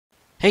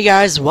Hey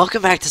guys,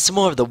 welcome back to some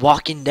more of The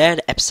Walking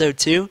Dead Episode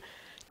 2.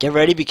 Get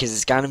ready because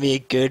it's gonna be a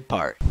good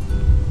part.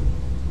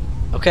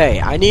 Okay,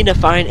 I need to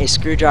find a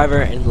screwdriver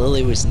and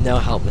Lily was no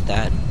help with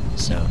that.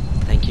 So,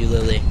 thank you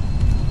Lily.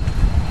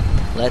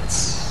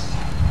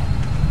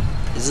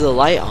 Is the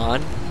light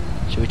on?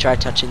 Should we try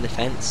touching the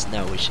fence?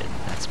 No, we shouldn't.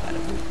 That's bad.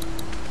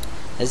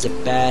 That's a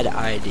bad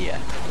idea.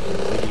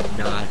 We do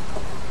not.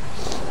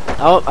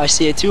 Oh, I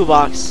see a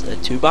toolbox. A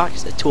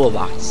toolbox.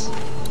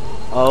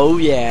 Oh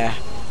yeah.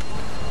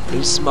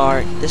 Who's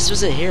smart? This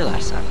wasn't here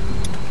last time.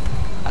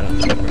 I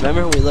don't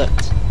remember when we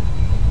looked.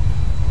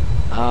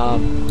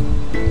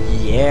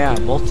 Yeah,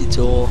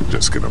 multi-tool.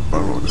 Just gonna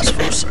borrow this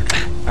for a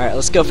second. Alright,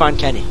 let's go find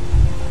Kenny.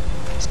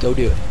 Let's go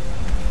do it.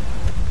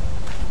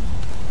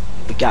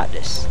 We got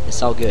this.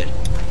 It's all good.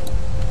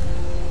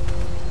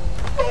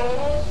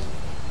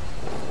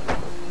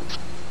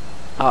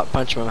 Oh,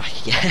 punch my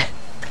mic again.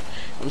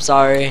 I'm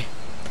sorry.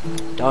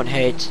 Don't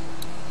hate.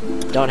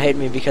 Don't hate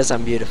me because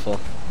I'm beautiful.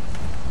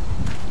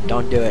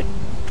 Don't do it.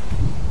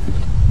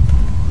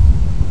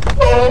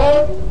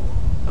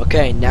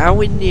 Okay, now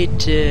we need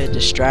to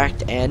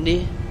distract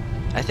Andy,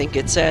 I think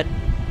it said.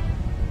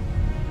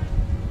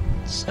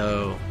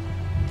 So,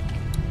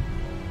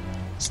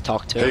 let's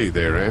talk to him. Hey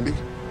there, Andy.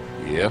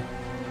 Yeah?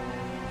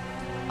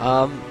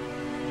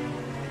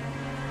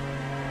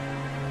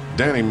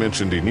 Danny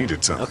mentioned he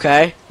needed something.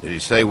 Okay. Did he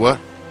say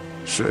what?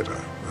 Shit,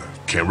 I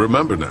can't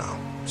remember now.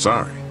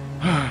 Sorry.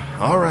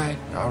 All right.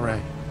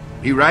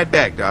 Be right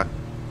back, Doc.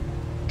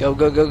 Go,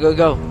 go, go, go,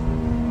 go.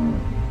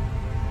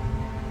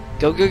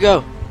 Go, go,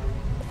 go.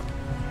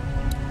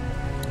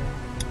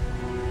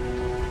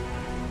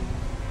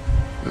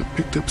 I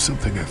picked up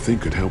something I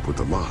think could help with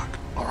the lock.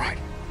 All right.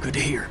 Good to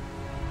hear.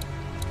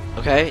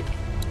 Okay.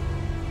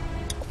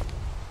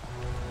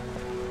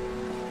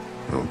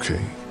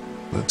 Okay,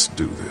 let's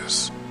do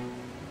this.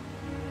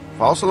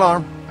 False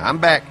alarm. I'm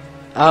back.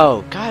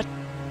 Oh, God.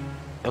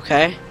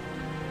 Okay.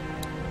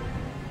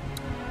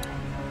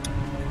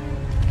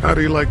 How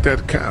do you like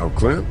that cow,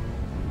 Clint?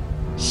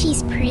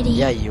 She's pretty.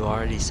 Yeah, you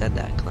already said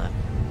that, Clem.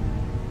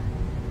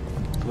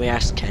 Can we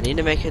ask Kenny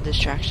to make a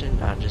distraction?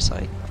 Not just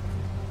like...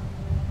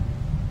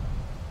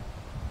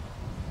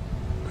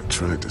 I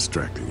tried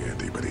distracting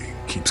Andy, but he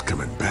keeps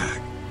coming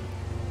back.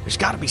 There's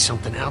got to be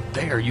something out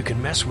there you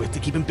can mess with to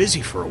keep him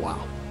busy for a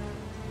while.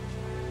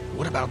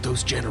 What about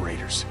those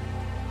generators?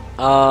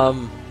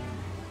 Am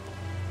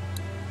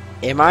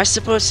I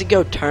supposed to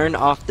go turn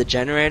off the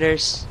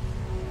generators?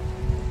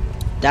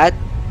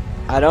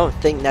 I don't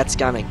think that's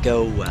gonna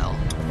go well.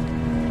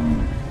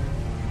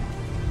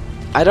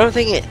 I don't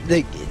think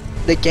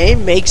the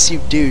game makes you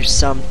do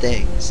some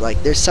things.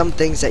 Like, there's some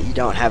things that you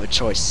don't have a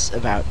choice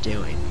about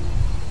doing.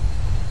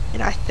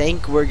 And I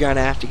think we're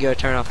gonna have to go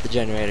turn off the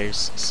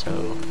generators,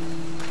 so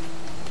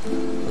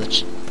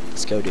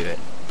let's go do it.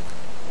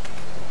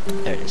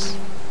 There it is.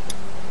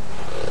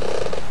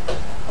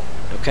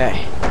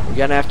 Okay, we're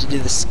gonna have to do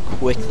this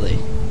quickly.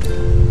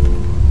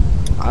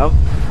 I hope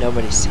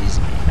nobody sees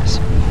me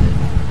messing with it.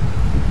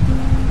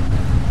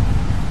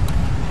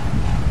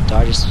 Do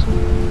I just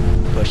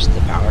push the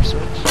power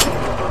switch?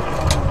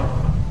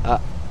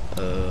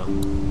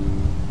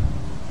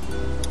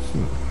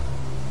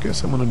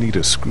 Guess I'm gonna need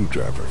a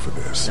screwdriver for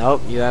this.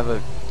 Nope, you have a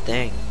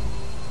thing.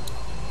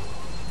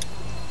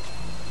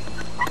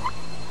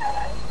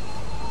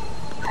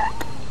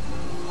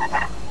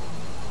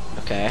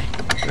 Okay.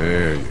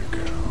 There you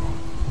go.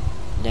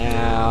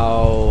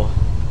 Now...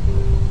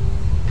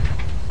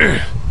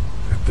 That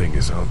thing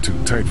is on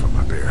too tight for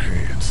my bare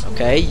hands.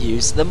 Okay,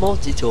 use the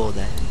multi-tool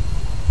then.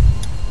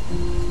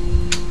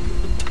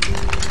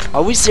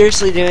 Are we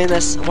seriously doing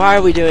this? Why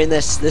are we doing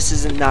this? This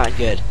is not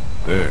good.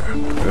 There,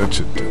 that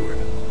should do it.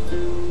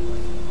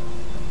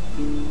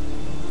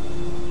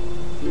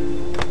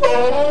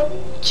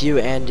 Cue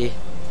Andy.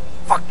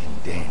 Fucking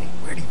Danny.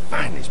 Where'd he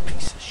find this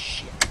piece of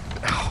shit?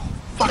 Oh,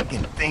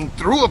 fucking thing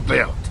threw a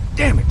belt.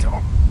 Damn it,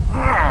 Tom.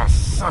 Ah,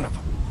 son of a...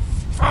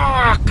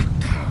 Fuck.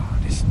 Oh,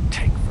 this will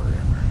take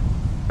forever.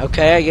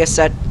 Okay, I guess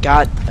that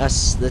got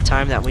us the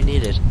time that we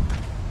needed.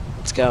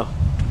 Let's go.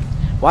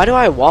 Why do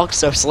I walk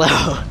so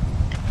slow?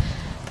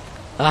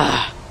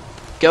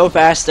 Go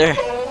faster.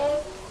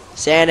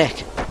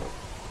 Sanic.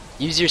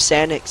 Use your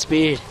Sanic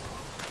speed.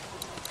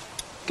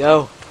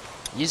 Go.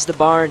 Use the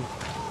barn.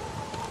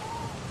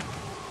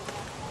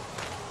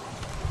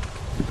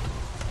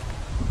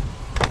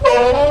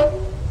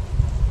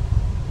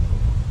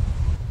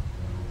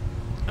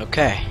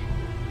 Okay.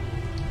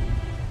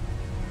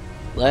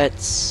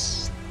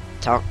 Let's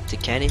talk to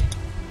Kenny.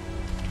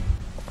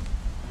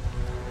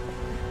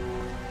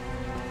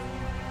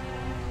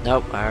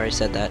 Nope, I already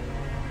said that.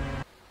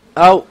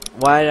 Oh,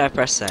 why did I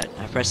press that?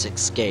 I pressed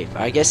escape.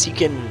 I guess you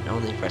can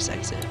only press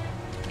exit.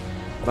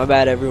 My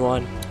bad,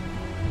 everyone.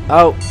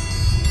 Oh.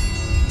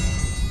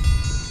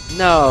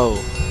 No.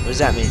 What does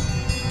that mean?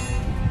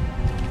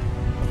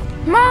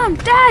 Mom,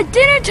 Dad,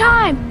 dinner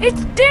time!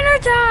 It's dinner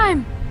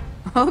time!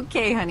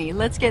 Okay, honey,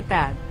 let's get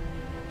that.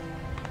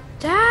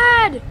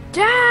 Dad!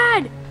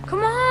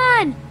 Come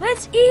on!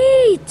 Let's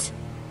eat!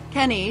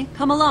 Kenny,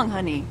 come along,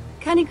 honey.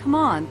 Kenny, come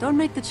on. Don't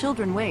make the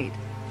children wait.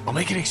 I'll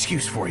make an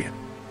excuse for you.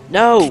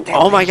 No!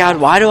 Oh my god,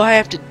 why do I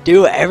have to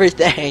do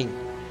everything?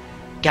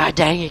 God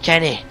dang it,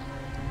 Kenny.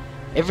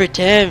 Every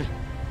time.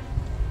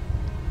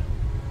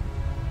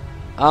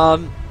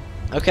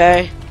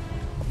 Okay.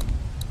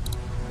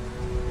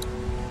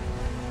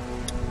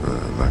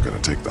 I'm not gonna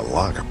take the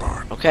lock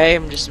apart. Okay,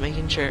 I'm just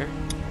making sure.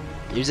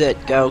 Use it.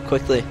 Go,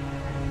 quickly.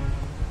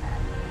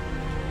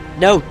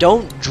 No,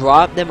 don't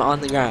drop them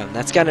on the ground.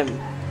 That's gonna...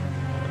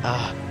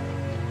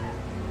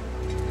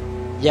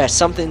 Yeah,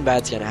 something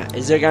bad's gonna happen.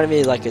 Is there gonna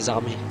be like a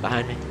zombie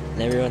behind me?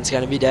 And everyone's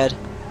gonna be dead?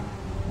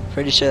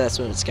 Pretty sure that's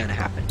what's gonna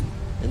happen.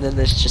 And then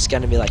there's just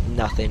gonna be like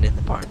nothing in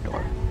the barn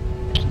door.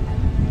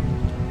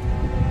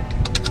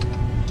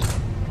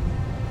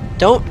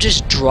 Don't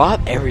just drop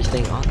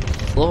everything on the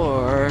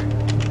floor.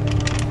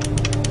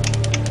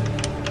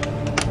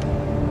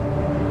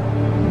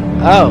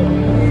 Oh.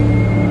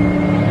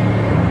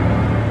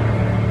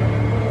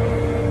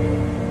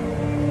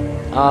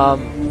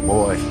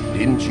 Boy,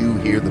 didn't you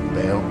hear the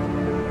bell?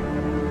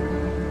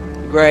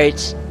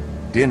 Great.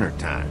 Dinner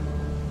time.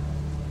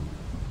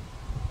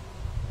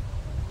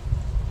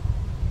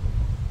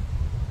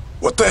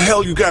 What the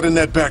hell you got in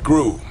that back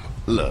room?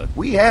 Look,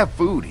 we have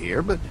food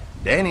here, but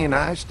Danny and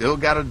I still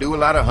gotta do a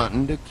lot of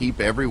hunting to keep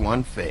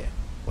everyone fed.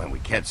 When we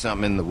catch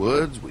something in the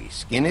woods, we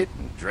skin it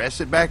and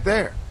dress it back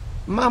there.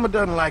 Mama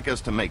doesn't like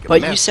us to make a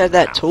mess. But you said of the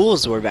that house.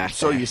 tools were back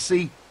So there. you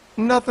see,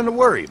 nothing to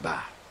worry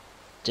about.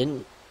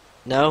 Didn't...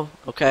 No?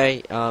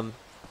 Okay,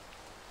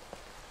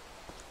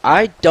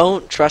 I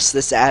don't trust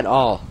this at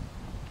all.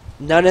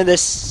 None of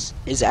this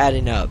is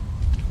adding up.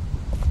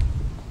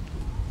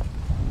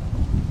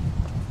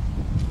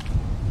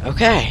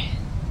 Okay.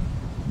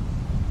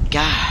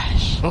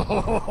 Gosh.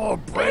 Oh,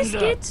 Brenda,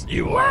 Biscuits?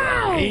 you Wow.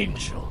 are an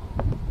angel.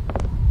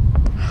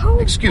 Oh,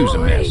 Excuse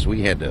boy. us, miss.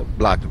 We had to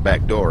block the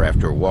back door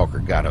after Walker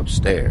got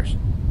upstairs.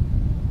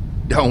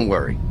 Don't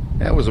worry.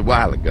 That was a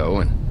while ago,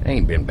 and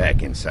ain't been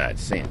back inside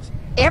since.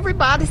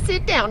 Everybody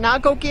sit down. I'll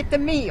go get the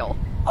meal.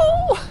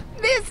 Oh,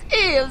 this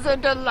is a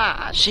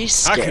delight.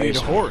 She's I scared. could eat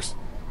a horse.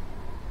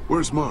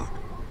 Where's Mark?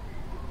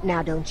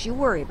 Now, don't you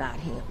worry about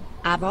him.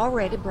 I've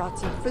already brought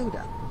some food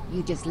up.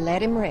 You just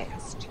let him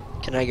rest.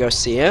 Can I go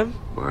see him?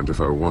 Mind if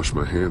I wash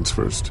my hands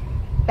first?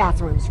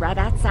 Bathroom's right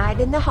outside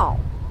in the hall.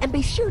 And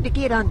be sure to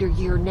get under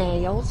your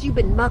nails. You've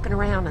been mucking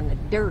around in the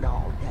dirt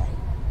all day.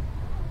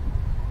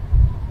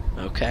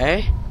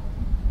 Okay.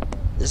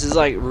 This is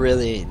like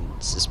really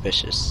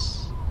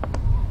suspicious.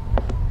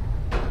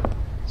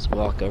 Let's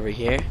walk over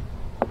here.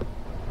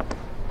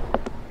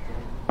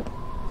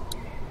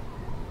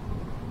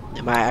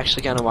 Am I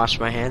actually gonna wash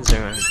my hands or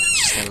am I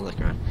just gonna look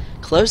around?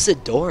 Close the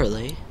door,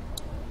 Lee.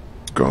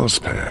 Gauze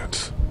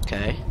pads.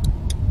 Okay.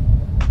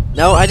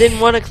 No, I didn't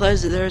want to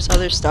close it. There's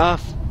other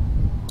stuff.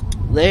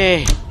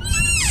 Lee.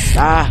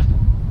 Stop.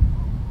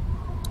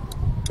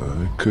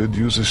 I could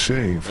use a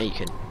shave. Yeah, you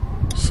can.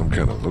 Some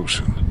kind of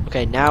lotion.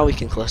 Okay, now we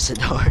can close the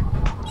door.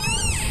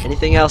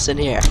 Anything else in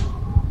here?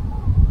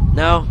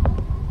 No?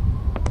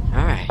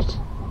 Alright.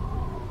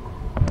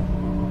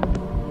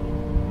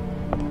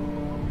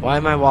 Why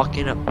am I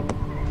walking up?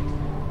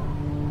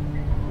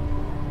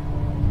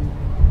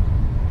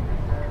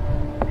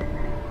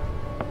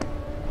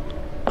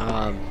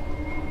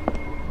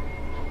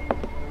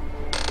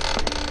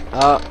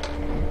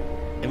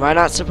 Am I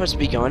not supposed to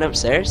be going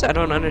upstairs? I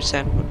don't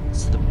understand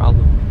what's the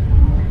problem.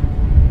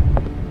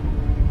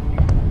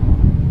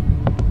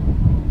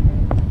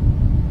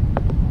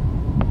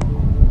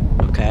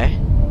 Okay.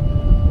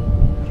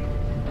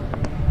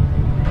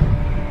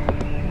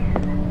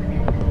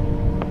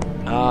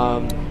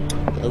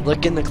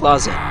 Look in the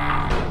closet.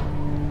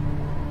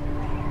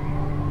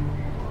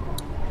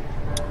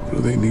 What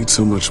do they need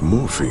so much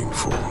morphine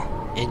for?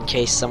 In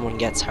case someone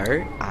gets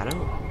hurt? I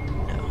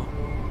don't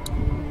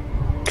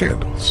know.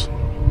 Candles.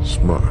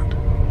 Smart.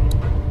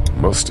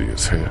 Musty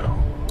as hell.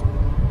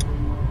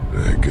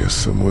 I guess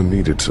someone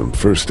needed some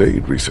first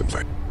aid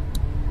recently.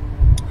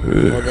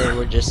 Well, they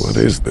were just What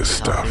is this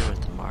helping stuff?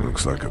 with the mark.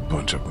 Looks like a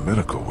bunch of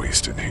medical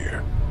waste in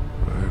here.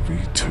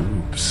 IV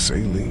tubes,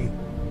 saline.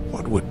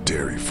 What would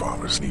dairy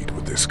farmers need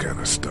with this kind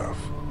of stuff?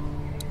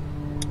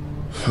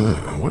 Huh,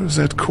 where is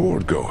that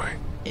cord going?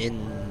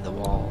 In the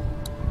wall.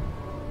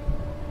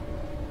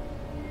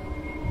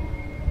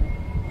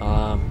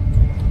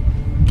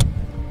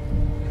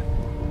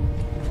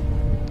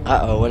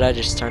 Uh-oh, what'd I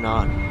just turn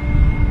on?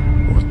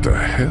 What the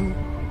hell?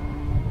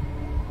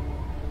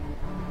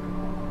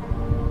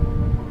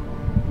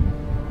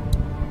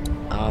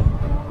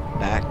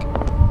 Back.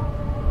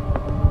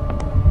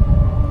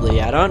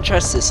 Lee, I don't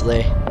trust this,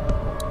 Lee.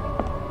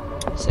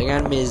 So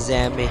gonna be a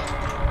zombie.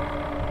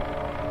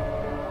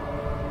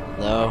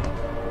 Hello?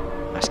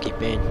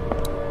 Housekeeping.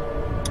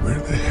 Where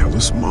the hell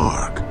is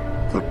Mark?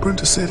 Thought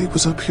Brenda said he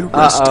was up here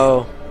resting.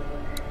 Uh-oh.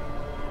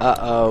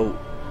 Uh-oh.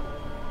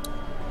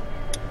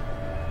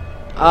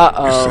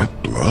 Uh-oh. Is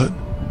that blood?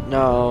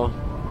 No.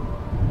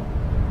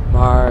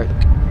 Mark.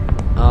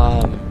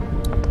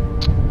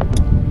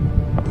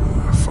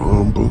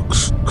 Farm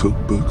books,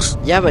 cookbooks?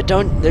 Yeah, but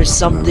don't. There's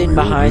something real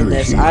behind very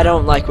this. here. I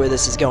don't like where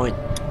this is going.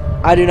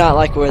 I do not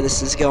like where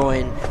this is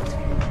going.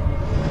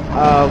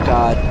 Oh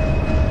God.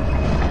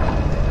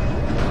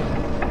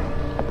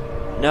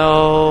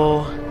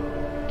 No.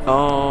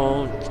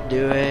 Don't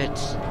do it.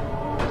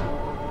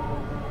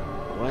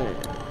 What?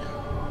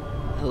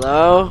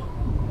 Hello?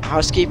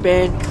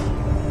 Housekeeping?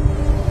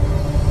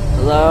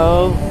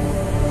 Hello?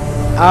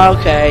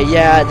 Okay,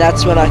 yeah,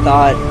 that's what I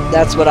thought.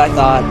 That's what I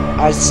thought.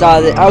 I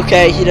saw that.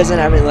 Okay, he doesn't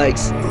have any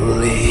legs.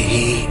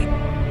 Lee.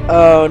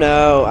 Oh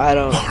no, I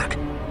don't. Mark,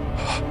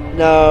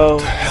 No. what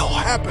the hell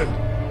happened?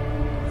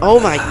 Oh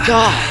my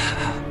God.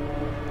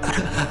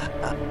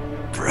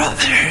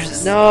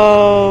 Brothers,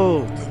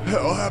 No. What the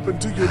hell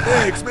happened to your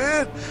legs,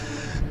 man?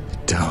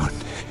 don't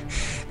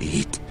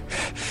eat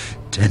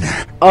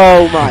dinner.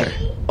 Oh my.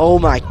 Oh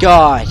my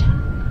God.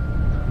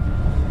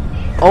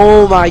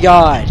 Oh my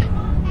God.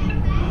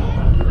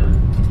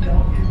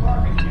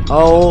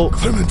 Oh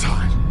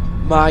Clementine.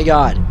 my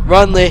God.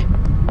 Run, Lee.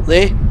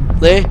 Lee.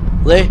 Lee.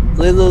 Lee.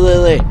 Lee. Lee. Lee.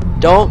 Lee.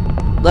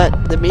 Don't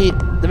let the meat.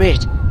 Lee.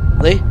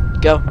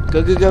 Go.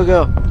 Go. Go. Go.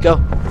 Go. Go.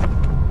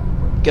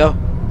 Go.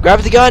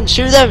 Grab the gun.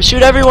 Shoot them.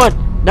 Shoot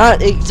everyone.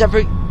 Not except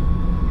for.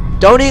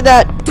 Don't eat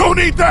that. Don't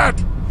eat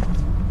that!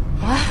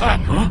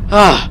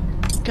 Ah.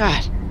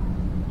 God.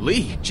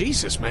 Lee,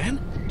 Jesus, man.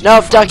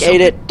 No, Duck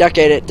ate it. Duck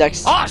ate it.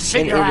 Duck's Oh,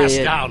 sit an your ass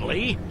idiot. down,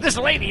 Lee. This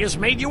lady has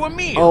made you a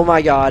meal. Oh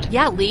my God.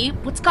 Yeah, Lee,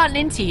 what's gotten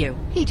into you?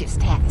 He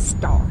just had a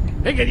start.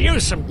 They could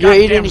use some You're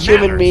goddamn eating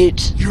human manners.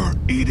 meat. You're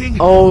eating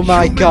Oh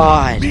my human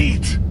God.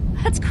 meat.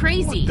 That's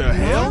crazy. The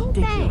hell?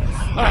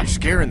 Ah, You're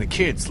scaring the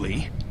kids,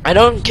 Lee. I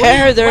don't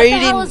care. They're what eating.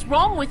 the hell is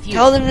wrong with you?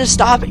 Tell them to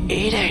stop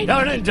eating.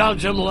 Don't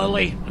indulge him,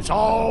 Lily. There's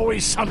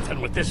always something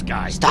with this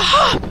guy.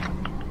 Stop.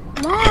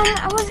 Mom,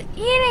 I was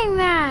eating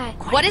that.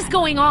 What is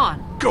going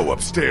on? Go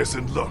upstairs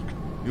and look.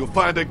 You'll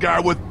find a guy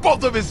with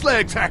both of his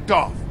legs hacked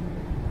off.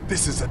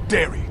 This is a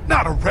dairy,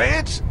 not a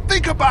ranch.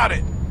 Think about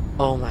it.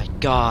 Oh my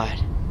God.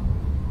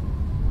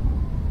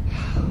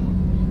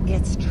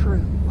 It's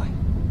true.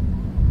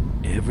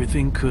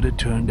 Everything could have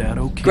turned out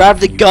okay. Grab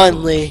the for you gun,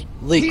 folks. Lee.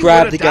 Lee, He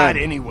grab would've the gun.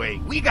 died anyway.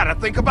 We gotta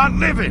think about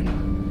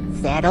living.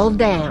 Settle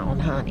down,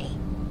 honey.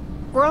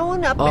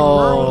 Growing up in Oh,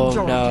 rural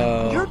Georgia,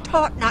 no. you're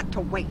taught not to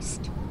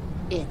waste.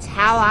 It's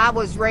how I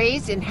was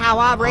raised and how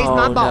I raised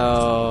my Oh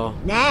boss.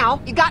 no.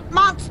 Now, you got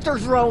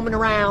monsters roaming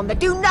around that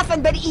do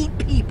nothing but eat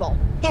people.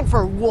 And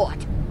for what?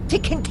 To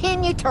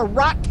continue to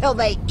rot till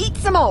they eat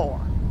some more.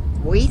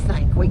 We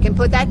think we can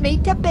put that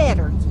meat to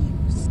better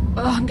use.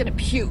 Oh, I'm gonna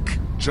puke.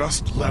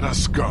 Just let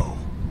us go.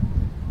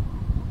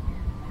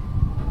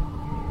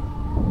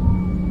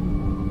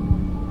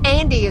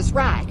 Andy is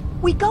right.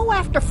 We go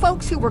after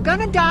folks who were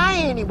gonna die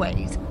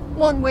anyways,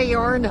 one way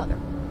or another.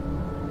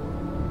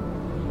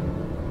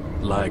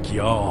 Like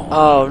y'all.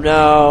 Oh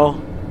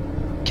no.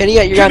 Kenny,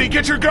 get your Kenny, gun.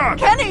 get your gun.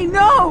 Kenny,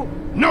 no!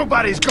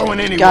 Nobody's going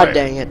anywhere. God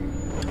dang it.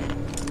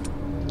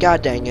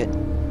 God dang it.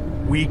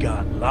 We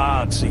got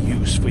lots of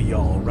use for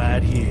y'all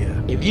right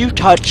here. If you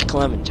touch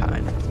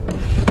Clementine,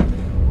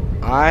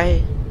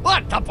 I.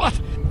 What the what?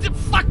 The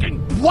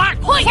fucking black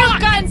Put your fuck!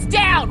 guns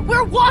down!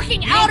 We're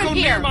walking out of Don't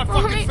go near here! my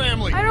Mommy, fucking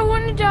family. I don't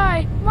want to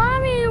die.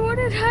 Mommy, what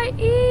did I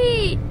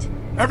eat?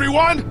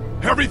 Everyone,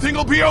 everything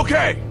will be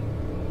okay.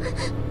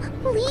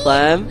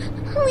 Clem?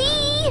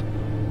 Lee!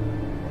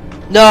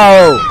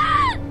 No!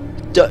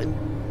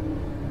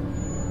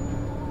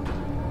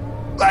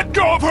 Let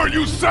go of her,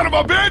 you son of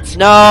a bitch!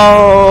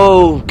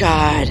 No!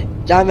 God.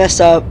 Did I mess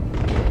up?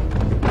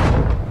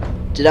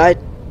 Did I?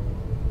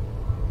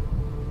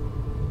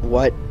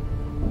 What?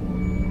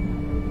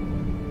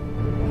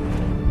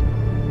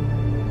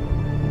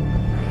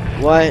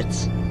 What?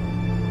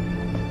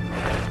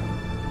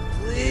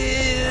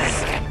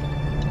 Please.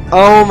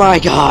 Oh my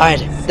God.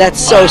 That's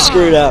so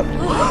screwed up.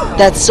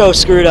 That's so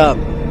screwed up.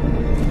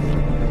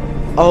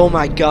 Oh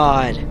my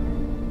God.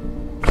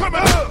 Come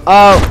out!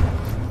 Oh.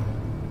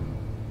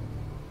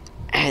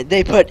 And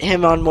they put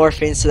him on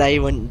morphine so that he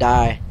wouldn't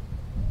die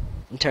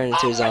and turn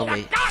into a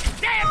zombie.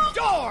 Goddamn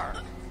door!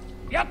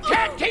 You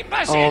can't keep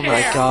us Oh in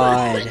my here!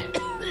 God.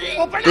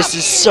 Open This up!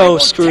 is so I will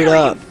screwed tear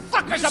up. you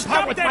fuckers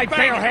apart with my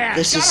bare hands!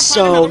 This is Gotta find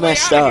so another way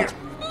messed out up.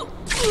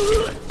 of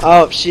here.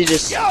 Oh, she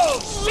just You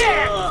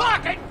sick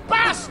fucking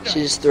bastard!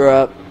 she just threw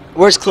up.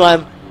 Where's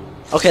Clem?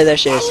 Okay, there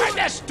she is. Open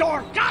this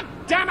door! God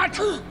damn it!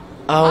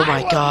 Oh I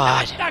my will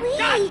God. knock the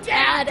goddamn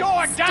Dad,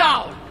 door stop.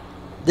 down!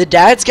 The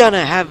dad's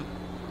gonna have.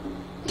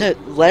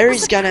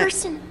 Larry's gonna.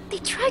 Person. They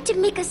tried to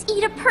make us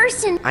eat a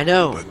person. I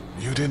know. But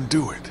you didn't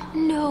do it.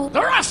 No.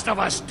 The rest of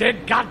us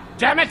did, God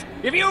damn it!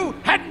 If you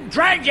hadn't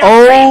dragged your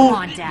Come Oh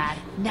on, Dad.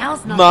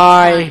 Now's not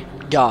my the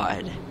time.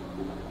 God.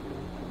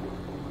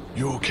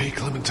 You okay,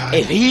 Clementine?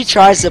 If he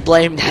tries to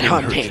blame that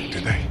on Hurt you, me.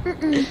 did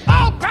they?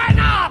 Open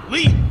up!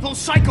 Lee, those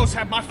psychos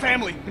have my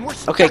family, and we're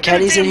stuck Okay, in a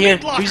Kenny's in damn here.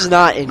 meat locker. Who's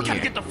not in We gotta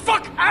here? get the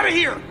fuck out of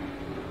here!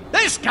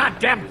 This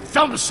goddamn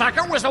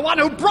thumbsucker was the one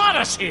who brought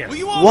us here! Will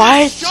you all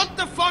What? just shut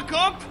the fuck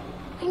up?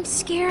 I'm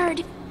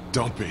scared.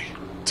 Don't be.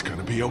 It's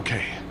gonna be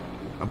okay.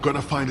 I'm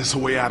gonna find us a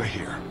way out of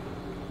here.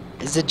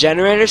 Is the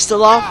generator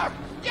still off?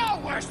 You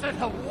were worse than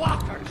the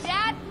walkers.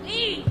 Dad,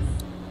 please.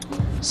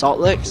 Salt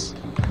licks?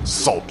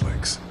 Salt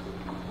licks.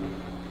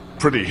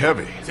 Pretty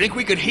heavy. Think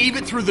we could heave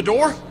it through the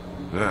door?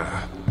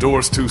 Ah,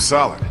 door's too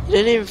solid. You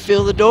didn't even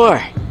feel the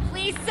door.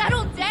 Please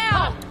settle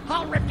down.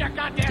 I'll rip their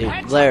goddamn Dude,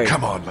 heads. Larry.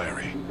 Come on,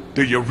 Larry.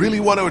 Do you really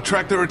want to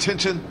attract their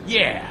attention?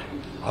 Yeah,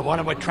 I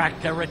want to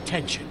attract their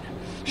attention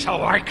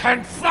so I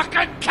can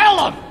fucking kill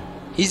them.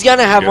 He's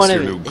gonna have Guess one your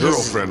of new his...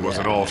 girlfriend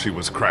wasn't yeah. all she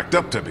was cracked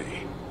up to be.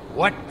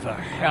 What the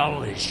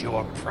hell is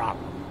your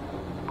problem?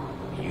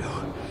 You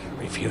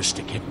refused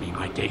to give me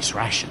my day's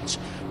rations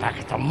back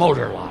at the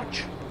motor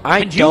lodge. I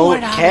and you don't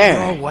went out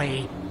care. of your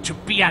way to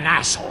be an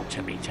asshole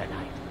to me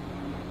tonight.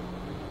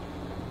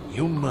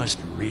 You must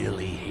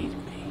really hate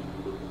me.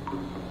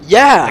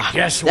 Yeah, But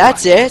guess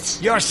that's what?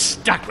 it. You're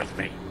stuck with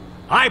me.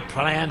 I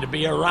plan to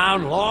be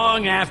around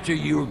long after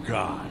you're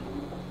gone.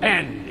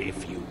 And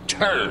if you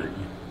turn,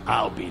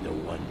 I'll be the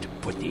one to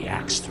put the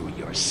axe through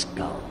your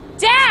skull.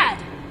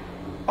 Dad!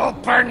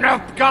 Open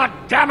up,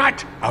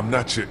 goddammit! I'm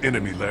not your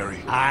enemy, Larry.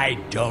 I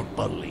don't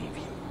believe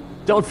you.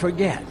 Don't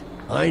forget,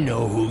 I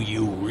know who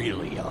you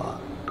really are.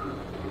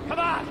 Come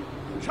on,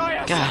 show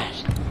yourself. God.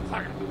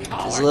 Fucking Is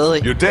coward.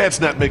 Lily? Your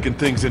dad's not making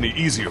things any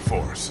easier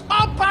for us.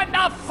 Open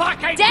the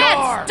fucking Dad,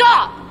 door!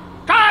 stop!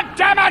 God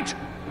damn it!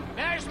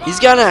 There's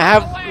He's more gonna on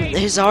have the way.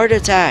 his heart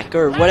attack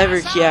or Let whatever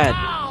us he had.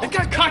 out They now.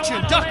 got Katya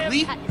and Duck,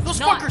 Lee.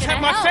 Those Not fuckers have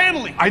gonna my help.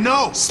 family. I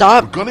know.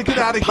 Stop We're gonna get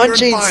out of here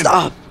punching. and find them.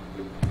 Stop.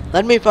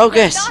 Let me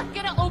focus. Not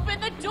gonna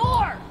open the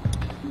door.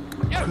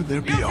 Could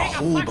there be You a think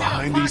hole fucking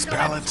behind these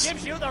apocalypse pallets?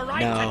 gives you the right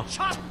No. to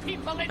chop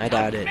people into I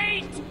doubt it.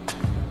 meat?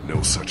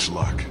 No such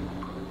luck.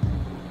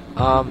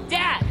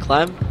 Dad,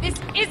 Clem? this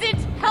isn't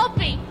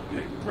helping.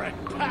 Bred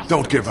bastard.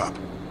 Don't give up.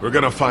 We're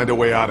gonna find a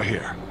way out of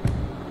here.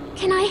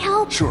 Can I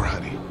help? Sure,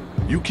 honey.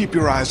 You keep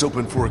your eyes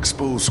open for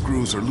exposed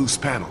screws or loose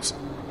panels.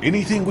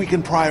 Anything we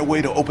can pry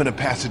away to open a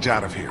passage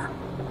out of here.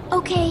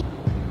 Okay.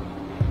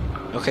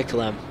 Okay,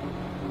 Clem.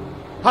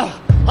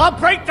 I'll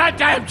break that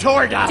damn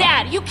door down.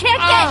 Dad, you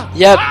can't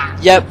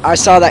Yep, I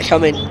saw that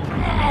coming.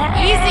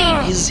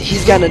 get easy.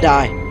 He's gonna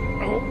die.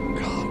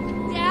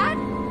 Dad?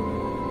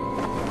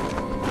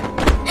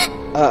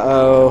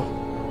 Uh-oh.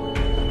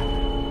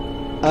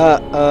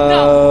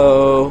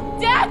 Uh-oh.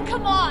 Dad,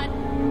 come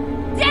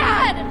on!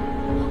 Dad!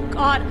 Oh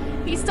God,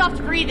 he stopped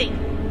breathing.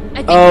 I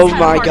think Oh he's had a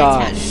my heart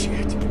God. attack.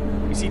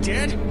 Shit. Is he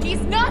dead?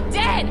 He's not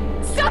dead!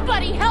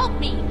 Somebody help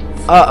me!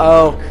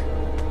 Uh-oh.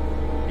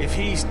 If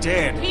he's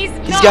dead, He's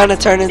He's gonna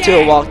turn into a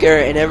dead. walker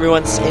and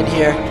everyone's in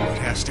here. what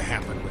has to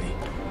happen,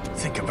 Lee?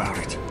 Think about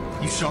it.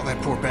 You saw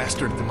that poor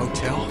bastard at the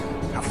motel?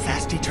 How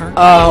fast he turned?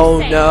 Oh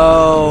Lee,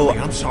 no.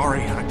 I'm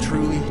sorry. I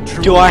truly...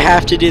 Do I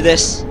have to do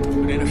this?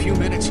 But in a few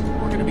minutes,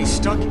 we're gonna be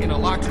stuck in a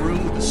locked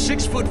room with a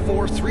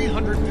 6'4",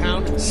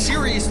 300-pound,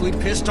 seriously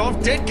pissed off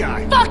dead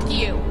guy. Fuck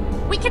you!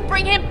 We can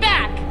bring him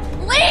back!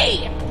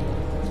 Lee!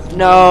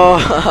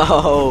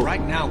 No.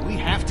 Right now, we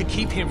have to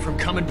keep him from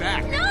coming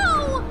back. No!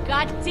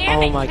 God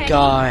damn it, Oh my Kenny.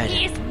 God.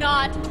 He's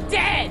not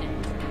dead!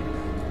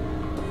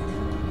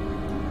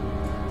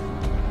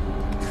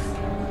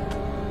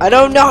 I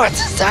don't know what to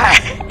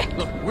say.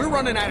 Look, we're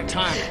running out of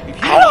time. If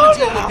you I want don't to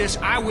deal know. with this,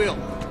 I will.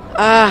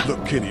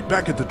 Look, Kenny,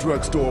 back at the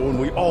drugstore when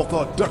we all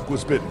thought Duck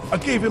was bitten, I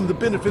gave him the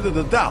benefit of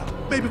the doubt.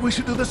 Maybe we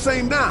should do the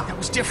same now. That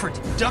was different.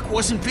 Duck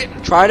wasn't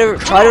bitten. Try to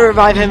Come on.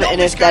 revive him, You know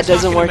and this if that guy's not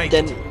doesn't gonna work, make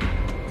then it.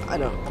 I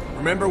don't.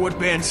 Remember what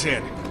Ben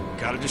said.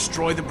 Gotta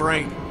destroy the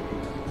brain.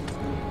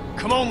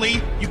 Come on,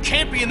 Lee. You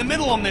can't be in the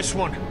middle on this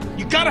one.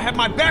 You gotta have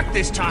my back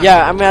this time.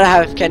 Yeah, I'm gonna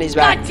have Kenny's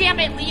back. God damn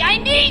it, Lee! I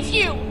need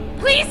you!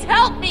 Please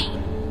help me!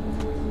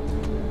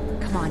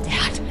 Come on,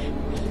 Dad.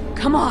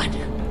 Come on.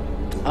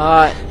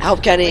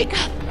 Help Kenny.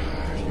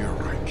 You're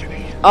right,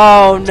 Kenny.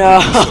 Oh no.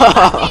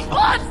 These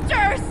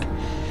monsters!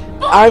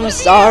 Both I'm of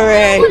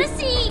sorry. you!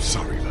 See?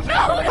 Sorry, Lily.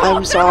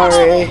 I'm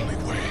sorry. Only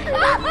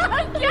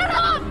way. Get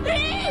off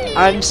me!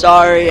 I'm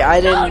sorry.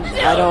 I don't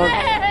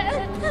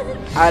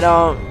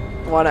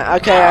want to.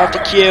 Okay, I have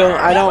to queue.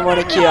 I don't want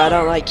to queue. I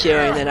don't like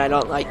queuing, and I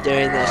don't like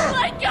doing this.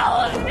 Let go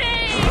of me!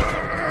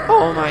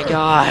 Oh my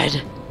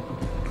god.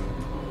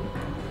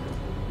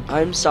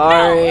 I'm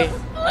sorry.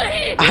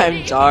 Please!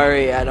 I'm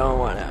sorry. I don't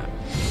want to.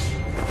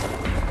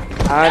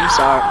 I'm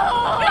sorry.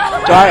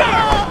 Do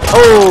I?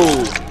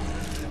 Oh.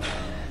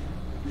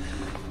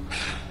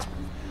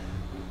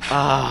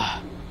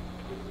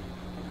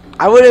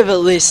 I would have at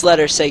least let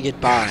her say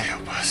goodbye.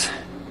 Help us.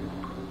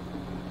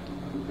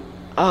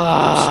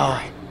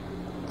 Oh.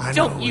 I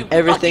Don't know you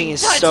Everything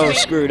is fucking so touch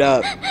me. screwed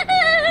up.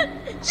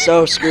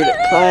 So screwed up.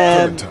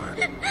 Clem,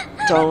 Clementine.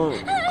 don't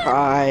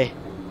cry.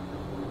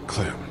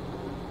 Clem.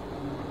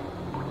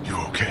 You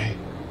okay?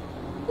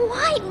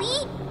 Why,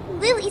 Lee?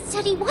 Lily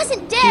said he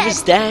wasn't dead. He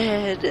was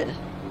dead.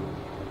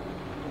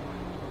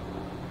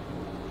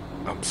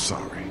 I'm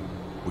sorry.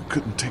 We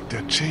couldn't take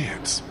that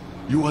chance.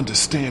 You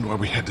understand why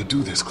we had to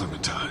do this,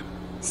 Clementine.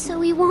 So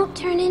he won't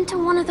turn into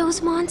one of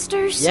those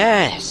monsters?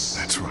 Yes.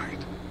 That's right.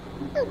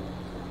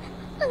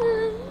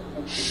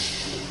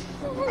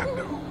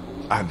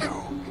 I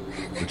know.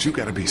 But you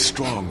gotta be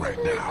strong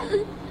right now.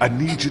 I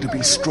need you to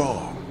be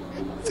strong.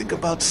 Think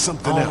about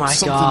something Oh else. my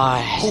something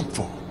God.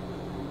 hopeful.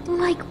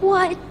 Like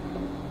what?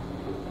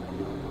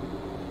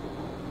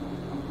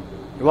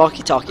 Your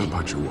walkie-talkie. How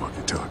about your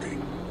walkie-talkie?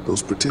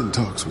 Those pretend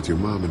talks with your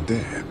mom and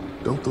dad.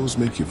 Don't those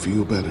make you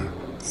feel better?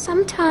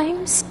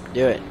 Sometimes.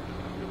 Do it.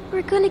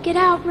 We're gonna get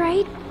out,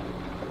 right?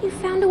 You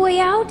found a way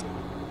out?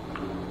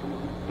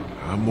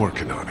 I'm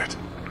working on it.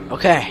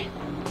 Okay.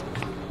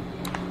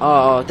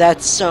 Oh,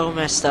 that's so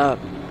messed up.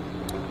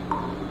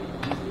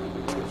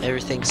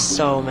 Everything's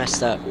so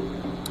messed up.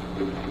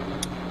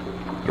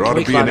 There ought Can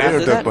we to be an climb air after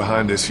duct that?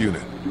 behind this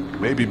unit.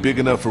 Maybe big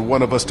enough for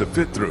one of us to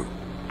fit through.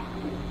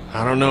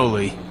 I don't know,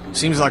 Lee.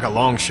 Seems like a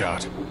long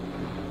shot.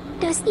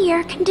 Does the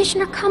air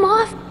conditioner come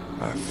off?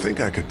 I think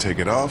I could take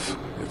it off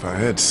if I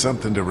had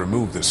something to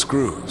remove the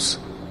screws.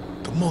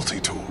 The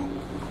multi-tool.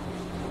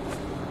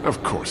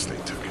 Of course they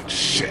took it.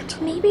 Shit.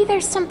 Maybe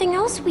there's something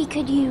else we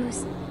could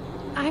use.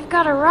 I've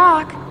got a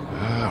rock.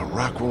 Ah,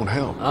 rock won't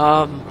help.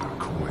 A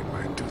coin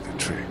might do the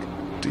trick.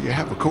 Do you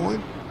have a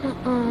coin?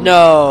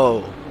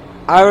 No.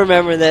 I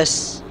remember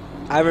this.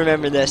 I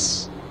remember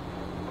this.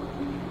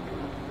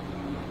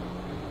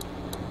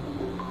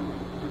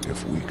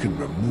 If we can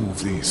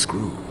remove these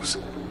screws,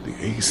 the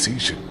AC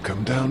should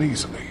come down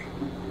easily.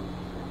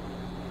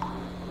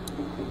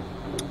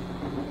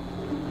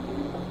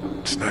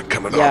 It's not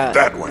coming Yeah. off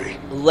that way.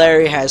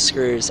 Larry has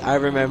screws. I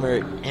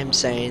remember him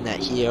saying that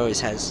he always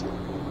has.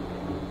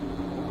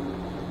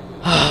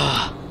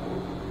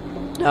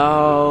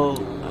 No.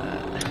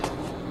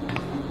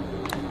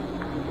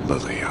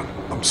 Lily,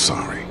 I'm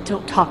sorry.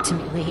 Don't talk to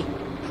me, Lee.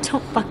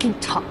 Don't fucking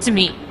talk to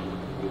me.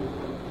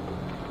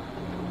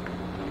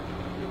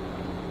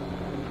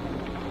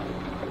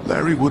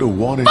 Larry would have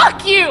wanted...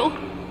 Fuck you!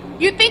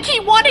 You think he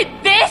wanted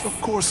this?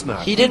 Of course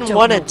not. He didn't You don't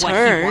want to know what he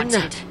turn.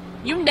 wanted.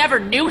 You never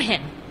knew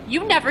him.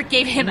 You never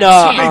gave him No.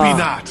 a chance. Maybe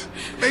not.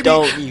 Maybe,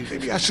 Don't you-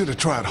 maybe I should have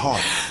tried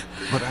harder.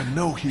 But I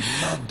know he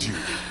loved you.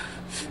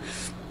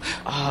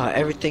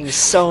 Everything is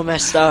so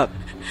messed up.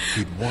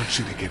 He'd want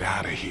you to get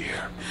out of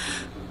here.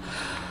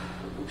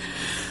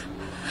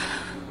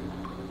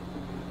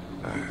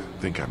 I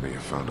think I may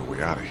have found a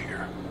way out of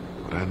here.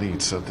 But I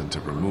need something to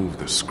remove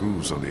the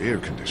screws on the air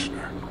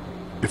conditioner.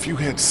 If you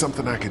had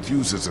something I could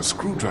use as a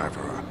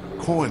screwdriver,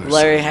 a coin or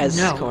Larry something. has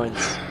No.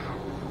 coins.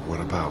 What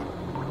about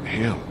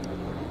him?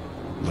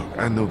 Look,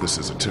 I know this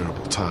is a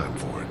terrible time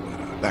for it,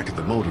 but back at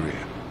the motor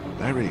inn,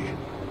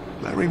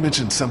 Larry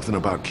mentioned something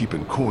about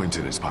keeping coins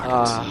in his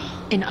pockets.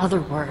 In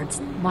other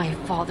words, my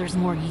father's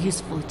more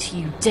useful to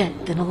you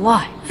dead than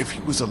alive. If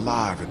he was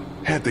alive and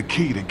had the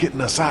key to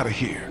getting us out of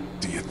here,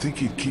 do you think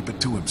he'd keep it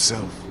to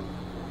himself?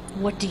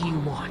 What do you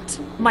want?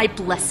 My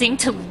blessing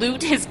to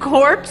loot his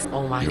corpse?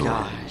 Oh my Your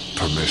gosh.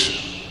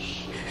 permission.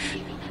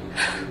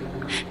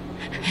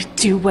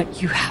 Do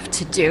what you have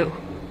to do.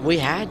 We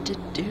had to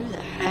do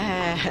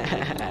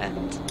that.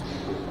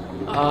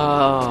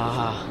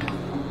 Oh.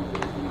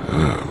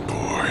 Oh,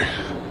 boy.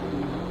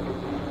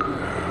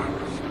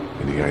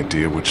 Any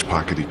idea which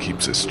pocket he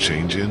keeps his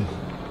change in?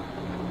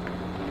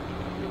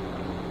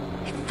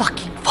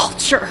 Fucking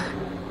vulture.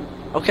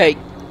 Okay.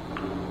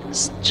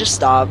 Just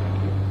stop.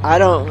 I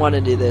don't want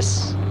to do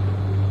this.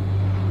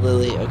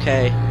 Lily,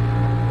 okay?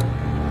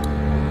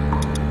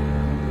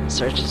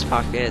 Search his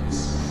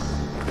pockets.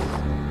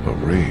 A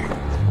ring.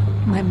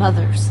 My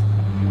mother's.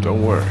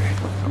 Don't worry,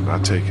 I'm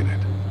not taking it.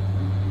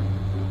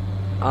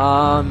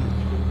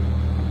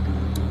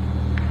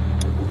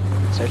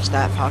 Search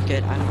that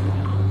pocket. I don't know.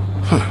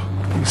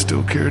 Huh, he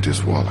still carried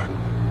his wallet.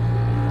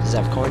 Does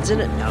it have coins in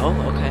it? No?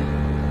 Okay.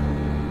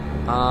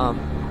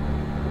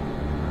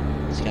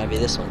 It's gotta be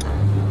this one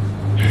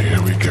then.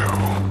 Here we go.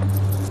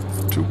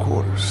 2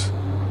 quarters.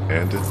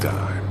 And a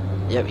dime.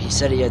 Yep, he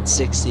said he had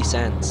 60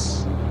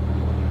 cents.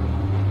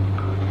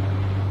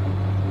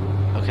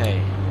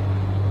 Okay.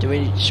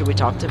 Should we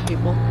talk to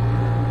people?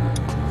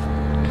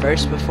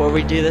 First, before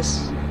we do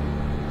this?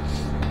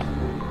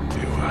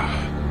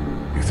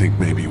 You think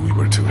maybe we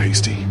were too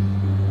hasty?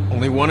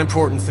 Only one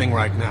important thing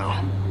right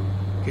now.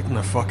 Getting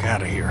the fuck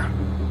out of here.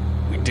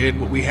 We did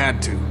what we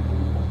had to.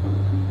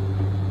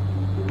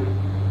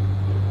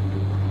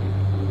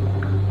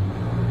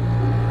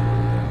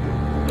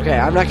 Okay,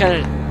 I'm not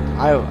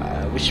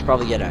gonna... we should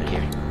probably get out of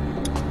here.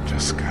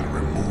 Just gotta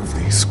remove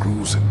these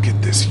screws and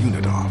get this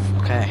unit off.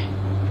 Okay.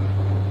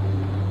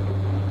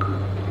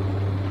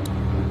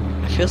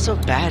 I feel so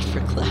bad for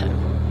Clem.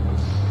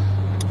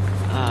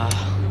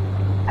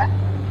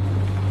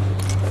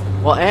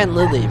 Well, and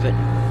Lily, but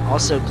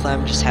also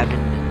Clem just having...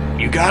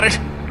 You got it?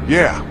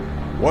 Yeah,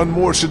 one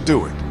more should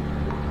do it.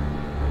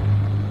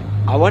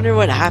 I wonder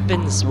what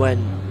happens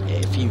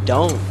if you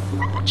don't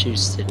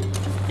choose to...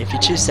 If you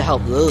choose to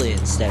help Lily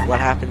instead, what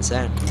happens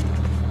then?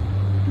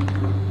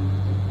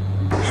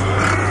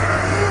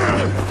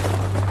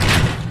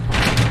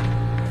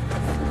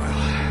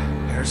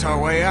 Well, there's our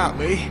way out,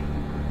 Lee.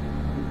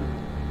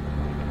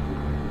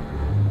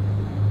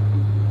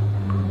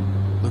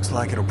 Looks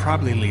like it'll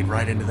probably lead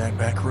right into that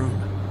back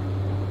room.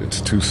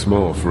 It's too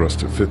small for us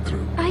to fit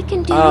through. I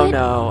can do Oh it.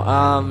 no,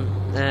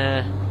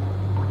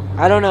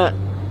 I don't know.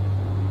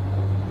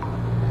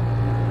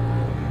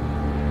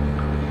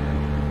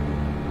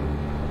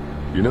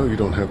 You know you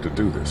don't have to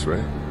do this,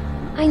 right?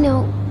 I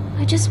know.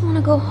 I just want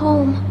to go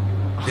home.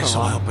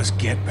 This'll help us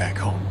get back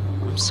home.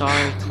 I'm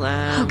sorry,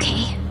 Clem.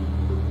 Okay.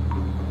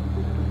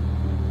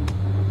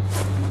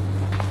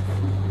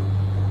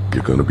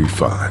 You're gonna be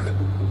fine.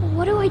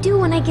 What do I do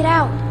when I get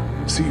out?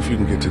 See if you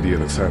can get to the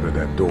other side of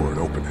that door and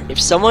open it.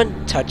 If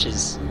someone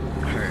touches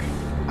her,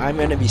 I'm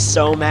gonna be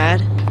so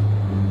mad.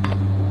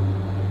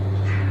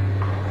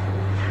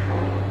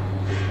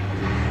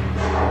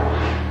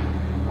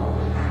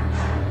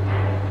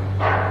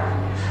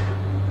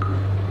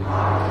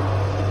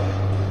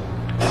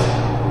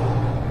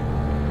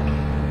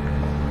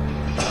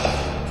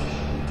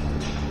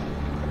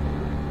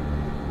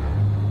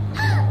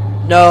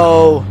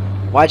 No!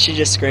 Why'd she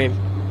just scream?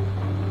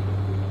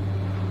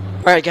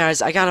 Alright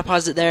guys, I gotta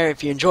pause it there.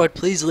 If you enjoyed,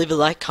 please leave a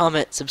like,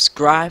 comment,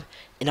 subscribe,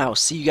 and I will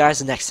see you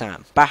guys next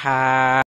time. Bye!